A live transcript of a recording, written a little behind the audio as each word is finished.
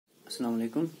Assalamu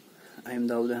alaikum. I am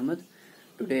Dawood Ahmed.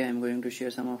 Today I am going to share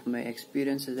some of my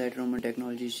experiences at Rooman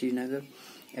Technologies Srinagar,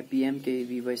 a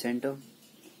PMKVY center.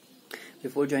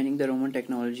 Before joining the Rooman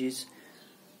Technologies,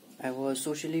 I was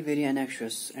socially very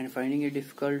anxious and finding it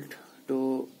difficult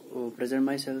to present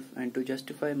myself and to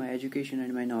justify my education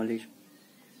and my knowledge.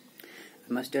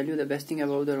 I must tell you, the best thing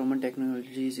about the Rooman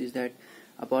Technologies is that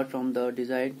apart from the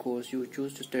desired course you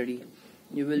choose to study,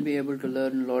 you will be able to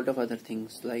learn a lot of other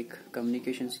things like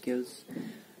communication skills,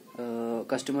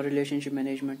 customer relationship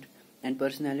management, and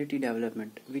personality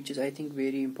development, which is I think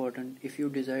very important if you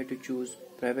desire to choose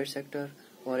private sector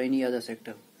or any other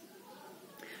sector.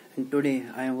 And today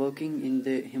I am working in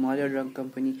the Himalaya Drug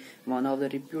Company, one of the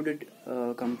reputed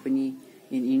company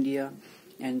in India,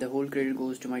 and the whole credit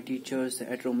goes to my teachers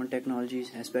at Rooman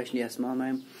Technologies, especially Asma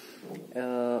ma'am,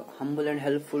 humble and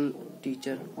helpful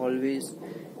teacher always,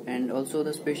 and also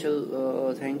the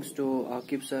special thanks to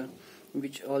Akib sir,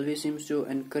 which always seems to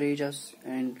encourage us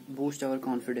and boost our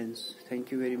confidence.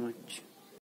 Thank you very much.